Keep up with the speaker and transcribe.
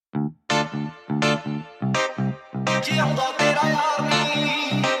ਜਿਉਂਦਾ ਤੇਰਾ ਯਾਰ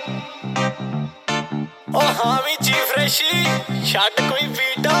ਨੀ। ਓ ਹਾਂ ਵੀ ਜੀ ਫਰੈਸ਼ੀ ਛੱਡ ਕੋਈ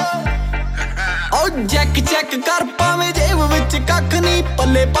ਬੀਟਾ। ਓ ਜੈਕ ਚੈੱਕ ਕਰ ਭਾਵੇਂ ਜੇਬ ਵਿੱਚ ਕੱਖ ਨੀ,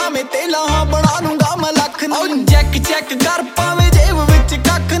 ਪੱਲੇ ਭਾਵੇਂ ਤੇਲਾ ਬਣਾ ਲੂੰਗਾ ਮੈਂ ਲੱਖ ਨੀ। ਓ ਜੈਕ ਚੈੱਕ ਕਰ ਭਾਵੇਂ ਜੇਬ ਵਿੱਚ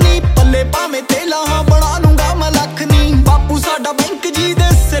ਕੱਖ ਨੀ, ਪੱਲੇ ਭਾਵੇਂ ਤੇਲਾ ਬਣਾ ਲੂੰਗਾ ਮੈਂ ਲੱਖ ਨੀ। ਬਾਪੂ ਸਾਡਾ ਬੈਂਕ ਜੀ ਦੇ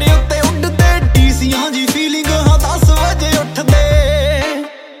ਸਿਰ ਉੱਤੇ ਉੱਡਦੇ, ਡੀਸੀਆਂ ਜੀ ਫੀਲਿੰਗ ਹਾਂ 10 ਵਜੇ ਉੱਠਦੇ।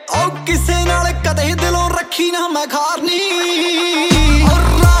 ਓ ਕਿਸੇ ਨਾਲ ਕਦੇ ਦਿਲੋਂ ਰੱਖੀ ਨਾ ਮੈਂ ਖਾਰ ਨੀ। ਓ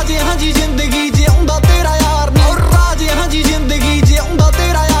ਰਾਜੇ ਹਾਂ ਜੀ ਜ਼ਿੰਦਗੀ ਜਿਉਂਦਾ ਤੇਰਾ ਯਾਰ ਨੀ। ਓ ਰਾਜੇ ਹਾਂ ਜੀ ਜ਼ਿੰਦਗੀ ਜਿਉਂਦਾ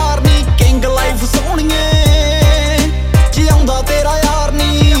ਤੇਰਾ ਯਾਰ ਨੀ। ਕਿੰਗ ਲਾਈਫ ਸੋਹਣੀਏ ਜਿਉਂਦਾ ਤੇਰਾ ਯਾਰ ਨੀ।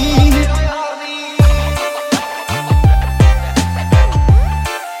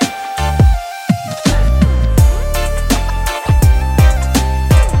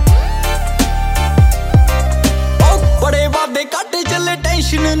 ਕਾਟੇ ਚੱਲੇ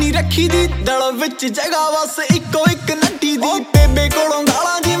ਟੈਨਸ਼ਨ ਨੀ ਰੱਖੀ ਦੀ, ਦਲ ਵਿੱਚ ਜਗ੍ਹਾ ਬਸ ਇੱਕੋ ਇੱਕ ਨੱਟੀ ਦੀ। ਬੇਬੇ ਕੋਲੋਂ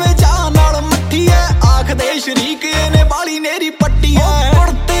ਗਾਲਾਂ ਜਿਵੇਂ ਚਾਹ ਨਾਲ ਮੱਠੀ ਐ, ਆਖਦੇ ਸ਼ਰੀਕ ਇਹਨੇ ਬਾਲੀ ਨੇਰੀ ਪੱਟੀ ਐ।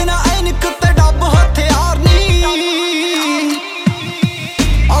 ਕੁੜਤੇ ਨਾ ਐਨਕ ਤੇ ਡੱਬ ਹਥਿਆਰ ਨੀ।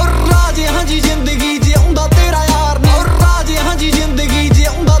 ਔਰ ਰਾਜੇ ਹਾਂ ਜੀ ਜ਼ਿੰਦਗੀ ਜਿਉਂਦਾ ਤੇਰਾ ਯਾਰ ਨੀ। ਔਰ ਰਾਜੇ ਹਾਂ ਜੀ ਜ਼ਿੰਦਗੀ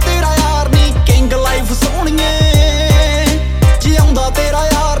ਜਿਉਂਦਾ ਤੇਰਾ ਯਾਰ ਨੀ। ਕਿੰਗ ਲਾਈਫ ਸੋਹਣੀਏ ਜਿਉਂਦਾ ਤੇਰਾ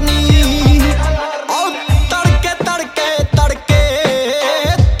ਯਾਰ ਨੀ।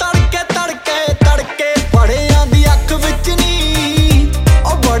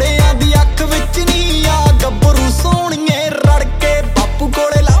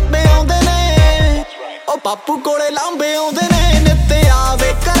 ਬਾਪੂ ਕੋਲੇ ਲਾਂਬੇ ਆਉਂਦੇ ਨੇ, ਨਿੱਤ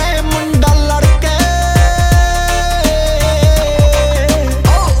ਆਵੇ ਘਰੇ ਮੁੰਡਾ ਲੜਕੇ।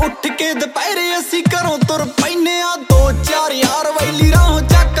 ਓ ਉੱਠ ਕੇ ਦੁਪਹਿਰੇ ਅਸੀਂ ਘਰੋਂ ਤੁਰ ਪੈਨੇ ਆ, 2-4 ਯਾਰ ਵੈਲੀ ਰਾਹ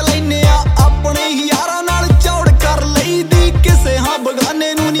ਚੱਕ ਲੈਨੇ ਆ। ਆਪਣੇ ਹੀ ਯਾਰਾਂ ਨਾਲ ਚੌੜ ਕਰ ਲਈਦੀ, ਕਿਸੇ ਹਾਂ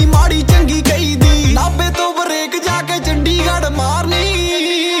ਬਗਾਨੇ ਨੂੰ ਨੀ ਮਾੜੀ ਚੰਗੀ ਕਹੀਦੀ। ਨਾਭੇ ਤੋਂ ਬਰੇਕ ਜਾ ਕੇ ਚੰਡੀਗੜ੍ਹ ਮਾਰਨੀ।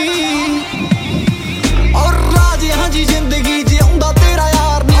 ਔਰ ਰਾਜੇ ਹਾਂ ਜੀ ਜ਼ਿੰਦਗੀ ਜਿਉਂਦਾ ਤੇਰਾ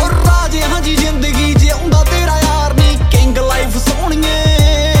ਯਾਰ ਨੀ। ਔਰ ਰਾਜੇ ਹਾਂ ਜੀ ਜ਼ਿੰਦਗੀ ਜਿਉਂਦਾ ਤੇਰਾ ਯਾਰ ਨੀ। ਕਿੰਗ ਲਾਈਫ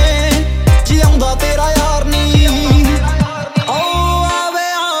ਸੋਹਣੀਏ ਜਿਉਂਦਾ ਤੇਰਾ ਯਾਰ ਨੀ। ਓ ਆਵੇ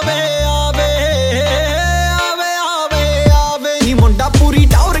ਆਵੇ ਆਵੇ ਆਵੇ ਆਵੇ ਆਵੇ ਨੀ ਮੁੰਡਾ ਪੂਰੀ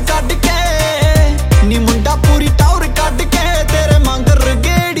ਟੌਰ ਕੱਢ ਕੇ, ਨੀ ਮੁੰਡਾ ਪੂਰੀ ਟੌਰ ਕੱਢ ਕੇ ਤੇਰੇ ਮੰਗਰ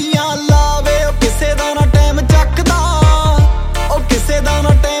ਗੇੜੀਆਂ ਲਾਵੇ। ਓ ਕਿਸੇ ਦਾ ਨਾ ਟਾਈਮ ਚੱਕਦਾ, ਓ ਕਿਸੇ ਦਾ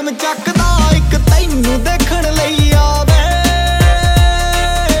ਨਾ ਟਾਈਮ ਚੱਕਦਾ, ਇੱਕ ਤੈਨੂੰ ਦੇਖਣ ਲਈ ਆਵੇ।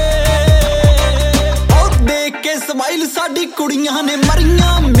 ਓ ਦੇਖ ਕੇ ਸਮਾਈਲ ਸਾਡੀ ਕੁੜੀਆਂ ਨੇ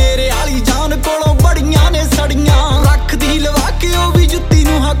ਮਰੀਆਂ, ਮੇਰੇ